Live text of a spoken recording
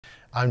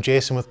I'm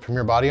Jason with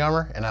Premier Body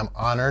Armor, and I'm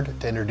honored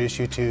to introduce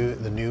you to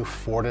the new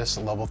Fortis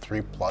Level 3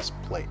 Plus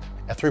plate.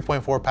 At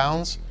 3.4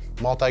 pounds,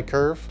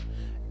 multi-curve,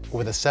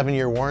 with a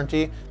 7-year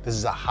warranty, this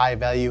is a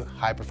high-value,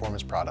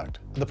 high-performance product.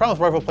 The problem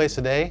with rifle plates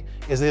today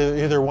is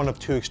they're either one of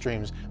two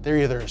extremes. They're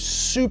either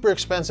super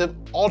expensive,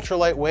 ultra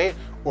lightweight,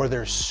 or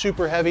they're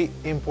super heavy,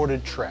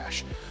 imported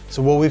trash.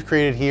 So what we've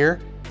created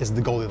here is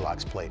the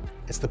Goldilocks plate.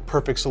 It's the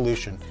perfect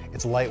solution.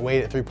 It's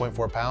lightweight at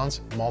 3.4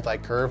 pounds,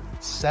 multi-curve,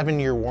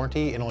 7-year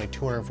warranty, and only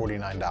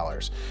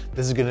 $249.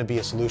 This is gonna be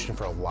a solution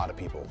for a lot of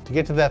people. To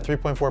get to that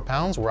 3.4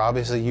 pounds, we're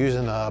obviously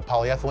using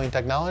polyethylene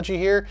technology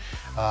here.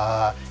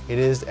 It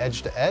is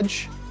edge to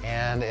edge,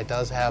 and it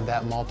does have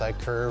that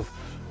multi-curve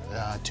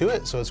to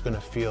it, so it's gonna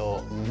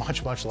feel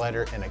much, much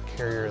lighter in a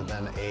carrier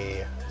than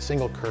a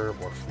single curve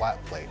or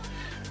flat plate.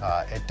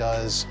 It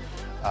does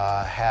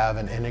have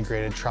an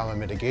integrated trauma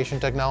mitigation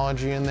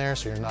technology in there,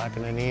 so you're not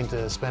going to need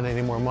to spend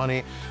any more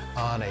money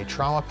on a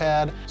trauma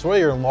pad. So whether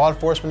you're a law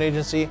enforcement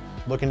agency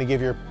looking to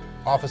give your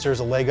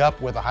officers a leg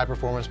up with a high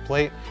performance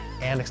plate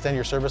and extend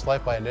your service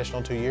life by an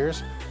additional 2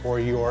 years, or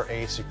you're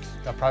a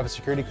private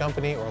security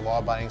company or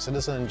law-abiding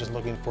citizen and just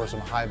looking for some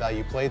high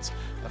value plates,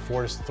 the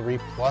Fortis 3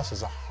 Plus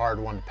is a hard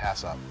one to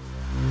pass up.